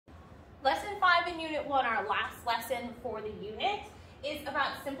5 in Unit 1, our last lesson for the unit, is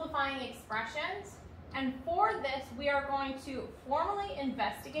about simplifying expressions. And for this, we are going to formally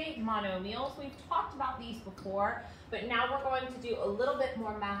investigate monomials. We've talked about these before, but now we're going to do a little bit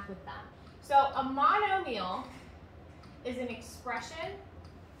more math with them. So a monomial is an expression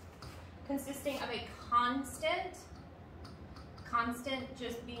consisting of a constant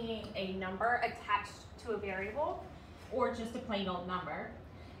just being a number attached to a variable, or just a plain old number,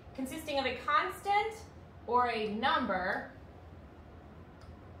 consisting of a constant or a number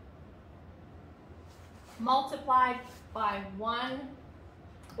multiplied by one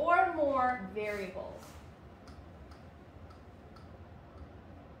or more variables.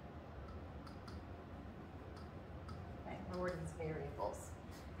 Okay, the word is variables.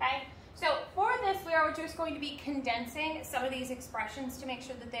 Okay, so for this, we are just going to be condensing some of these expressions to make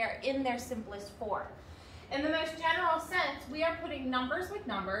sure that they're in their simplest form. In the most general sense, we are putting numbers with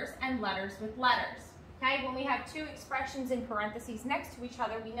numbers and letters with letters. Okay, when we have two expressions in parentheses next to each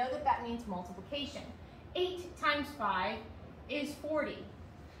other, we know that that means multiplication. 8 times 5 is 40.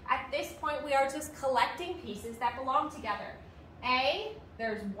 At this point, we are just collecting pieces that belong together. A,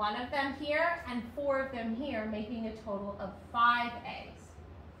 there's one of them here and 4 of them here, making a total of 5 A's.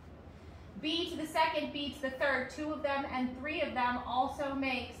 B to the second, B to the third, 2 of them and 3 of them also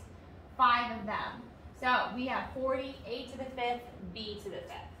makes 5 of them. So we have 40, A to the 5th, B to the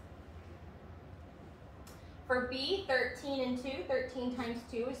 5th. For B, 13 and 2, 13 times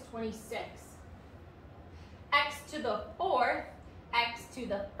 2 is 26. X to the 4th, X to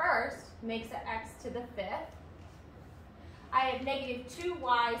the 1st makes it X to the 5th. I have negative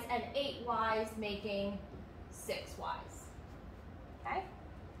 2Y's and 8Y's making 6Y's. Okay?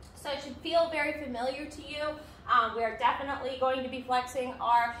 So it should feel very familiar to you. We're definitely going to be flexing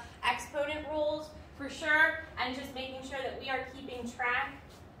our exponent rules for sure, and just making sure that we are keeping track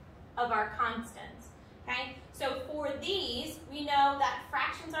of our constants. Okay, so for these, we know that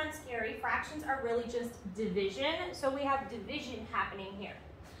fractions aren't scary. Fractions are really just division, so we have division happening here.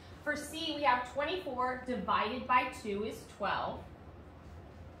 For C, we have 24 divided by 2 is 12.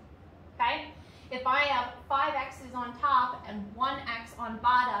 Okay, if I have 5 x's on top and 1 x on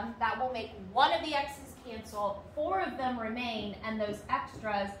bottom, that will make one of the x's cancel, 4 of them remain, and those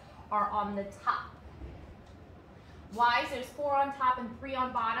extras are on the top. Y's, there's 4 on top and 3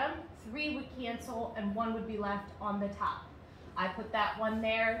 on bottom. 3 would cancel and 1 would be left on the top. I put that one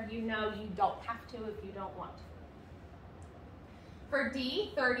there. You know you don't have to if you don't want to. For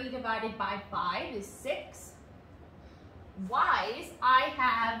D, 30 divided by 5 is 6. Y's, I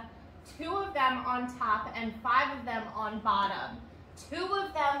have 2 of them on top and 5 of them on bottom. 2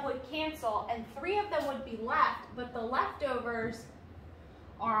 of them would cancel and 3 of them would be left, but the leftovers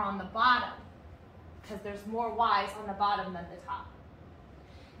are on the bottom, because there's more Y's on the bottom than the top.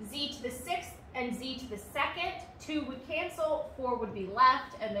 Z to the 6th and Z to the 2nd, 2 would cancel, 4 would be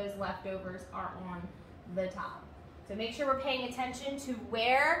left, and those leftovers are on the top. So make sure we're paying attention to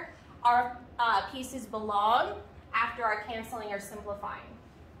where our pieces belong after our canceling or simplifying.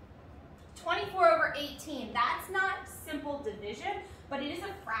 24 over 18, that's not simple division, but it is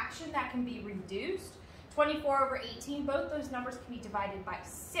a fraction that can be reduced. 24 over 18, both those numbers can be divided by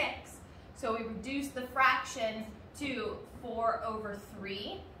 6. So we reduce the fraction to 4 over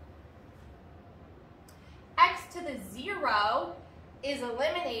 3. X to the 0 is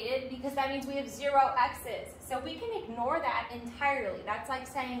eliminated because that means we have 0 x's. So we can ignore that entirely. That's like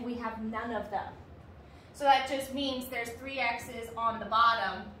saying we have none of them. So that just means there's 3 x's on the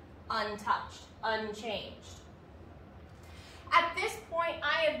bottom, untouched, unchanged. At this point,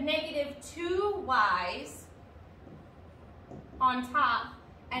 I have negative 2 y's on top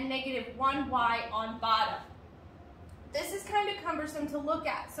and negative 1 y on bottom. This is kind of cumbersome to look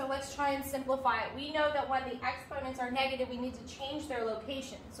at, so let's try and simplify it. We know that when the exponents are negative, we need to change their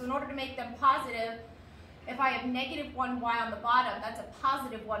location. So in order to make them positive, if I have negative 1 y on the bottom, that's a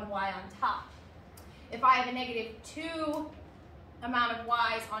positive 1 y on top. If I have a negative 2 amount of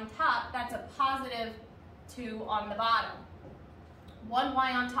y's on top, that's a positive 2 on the bottom. 1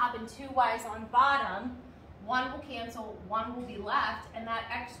 y on top and 2 y's on bottom, 1 will cancel, 1 will be left, and that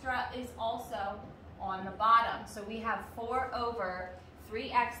extra is also on the bottom. So we have 4 over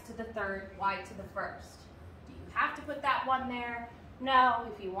 3x to the 3rd, y to the 1st. Do you have to put that one there? No.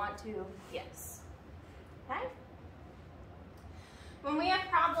 If you want to, yes. Okay? When we have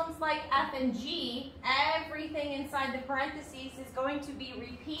problems like F and G, everything inside the parentheses is going to be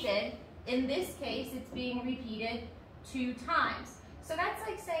repeated. In this case, it's being repeated 2 times. So that's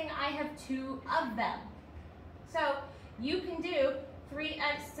like saying I have 2 of them. So you can do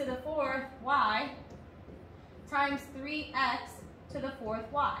 3x to the 4th y times 3x to the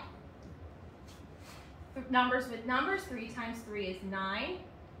 4th y. numbers with numbers. 3 times 3 is 9.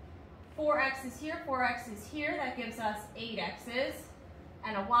 4x is here, 4x is here. That gives us 8x's.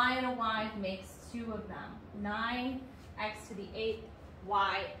 And a y makes 2 of them. 9x to the 8th,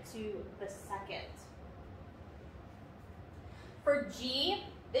 y to the 2nd. For G,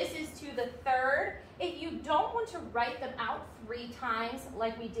 this is to the 3rd. If you don't want to write them out 3 times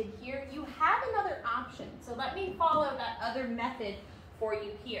like we did here, you have another option. So let me follow that other method for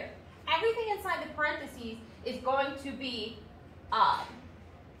you here. Everything inside the parentheses is going to be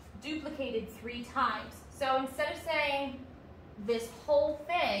duplicated 3 times. So instead of saying this whole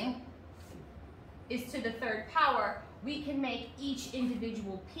thing is to the 3rd power, we can make each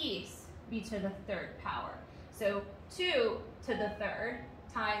individual piece be to the 3rd power. So 2 to the 3rd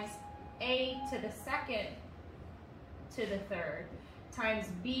times a to the 2nd to the 3rd times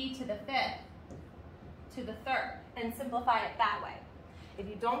b to the 5th to the 3rd, and simplify it that way. If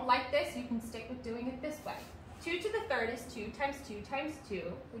you don't like this, you can stick with doing it this way. 2 to the 3rd is 2 times 2 times 2,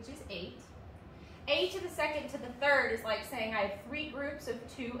 which is 8. A to the 2nd to the 3rd is like saying I have 3 groups of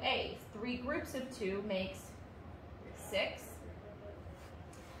 2a's. 3 groups of 2 makes 6.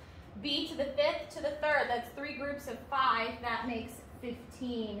 B to the 5th to the 3rd, that's 3 groups of 5, that makes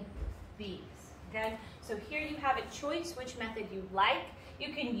 15 B's. Okay? So here you have a choice which method you like.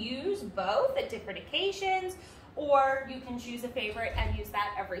 You can use both at different occasions, or you can choose a favorite and use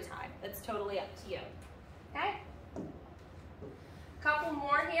that every time. That's totally up to you. Okay? Couple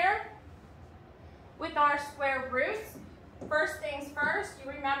more here. With our square roots, first things first,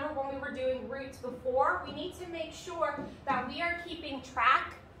 you remember when we were doing roots before, we need to make sure that we are keeping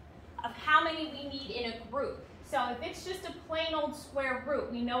track of how many we need in a group. So if it's just a plain old square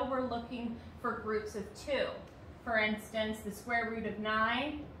root, we know we're looking for groups of 2. For instance, the square root of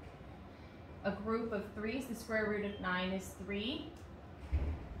 9, a group of 3, so the square root of 9 is 3.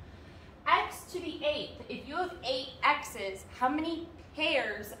 X to the 8th, if you have 8 x's, how many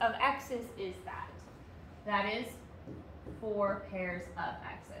pairs of x's is that? That is 4 pairs of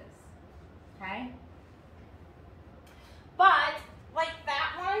x's, okay? But, like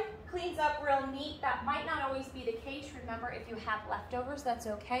that one, cleans up real neat. That might not always be the case. Remember, if you have leftovers, that's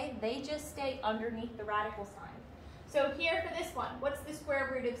okay. They just stay underneath the radical sign. So here for this one, what's the square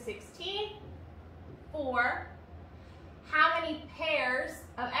root of 16? 4. How many pairs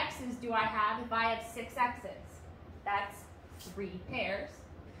of x's do I have if I have 6 x's? That's 3 pairs.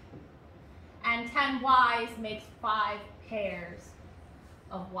 And 10 y's makes 5 pairs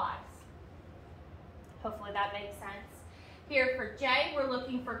of y's. Hopefully that makes sense. Here for J, we're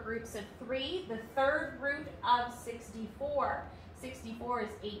looking for groups of 3. The 3rd root of 64. 64 is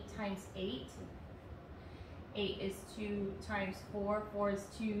 8 times 8. 8 is 2 times 4. 4 is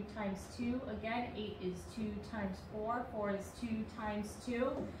 2 times 2. Again, 8 is 2 times 4. 4 is 2 times 2.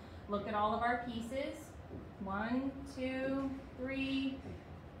 Look at all of our pieces. 1, 2, 3,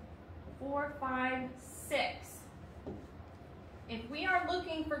 4, 5, 6. If we are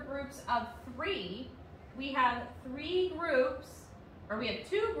looking for groups of 3, we have 3 groups, or we have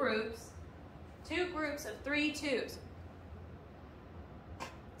 2 groups of 3 2's.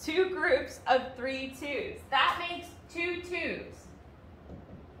 2 groups of 3 2's. That makes 2 2's,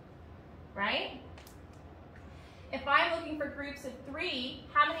 right? If I'm looking for groups of 3,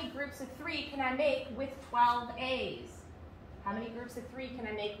 how many groups of 3 can I make with 12 A's? How many groups of 3 can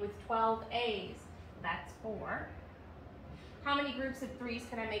I make with 12 A's? That's 4. How many groups of 3's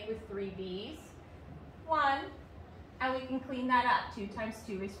can I make with 3 B's? 1. And we can clean that up. 2 times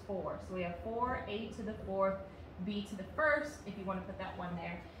 2 is 4. So we have 4, 8 to the 4th, B to the 1st. If you want to put that 1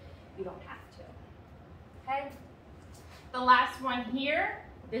 there, you don't have to. Okay? The last one here,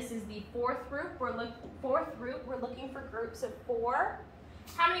 this is the 4th group. We're looking for groups of 4.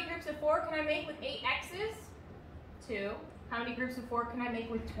 How many groups of 4 can I make with 8 x's? 2. How many groups of 4 can I make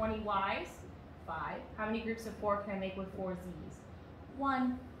with 20 y's? 5. How many groups of 4 can I make with 4 z's?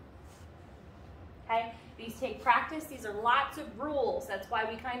 1. Okay? These take practice. These are lots of rules. That's why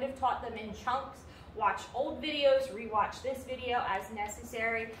we kind of taught them in chunks. Watch old videos, rewatch this video as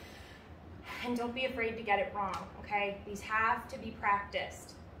necessary, and don't be afraid to get it wrong, okay? These have to be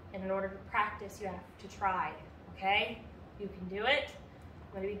practiced, and in order to practice, you have to try, okay? You can do it.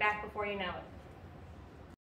 I'm going to be back before you know it.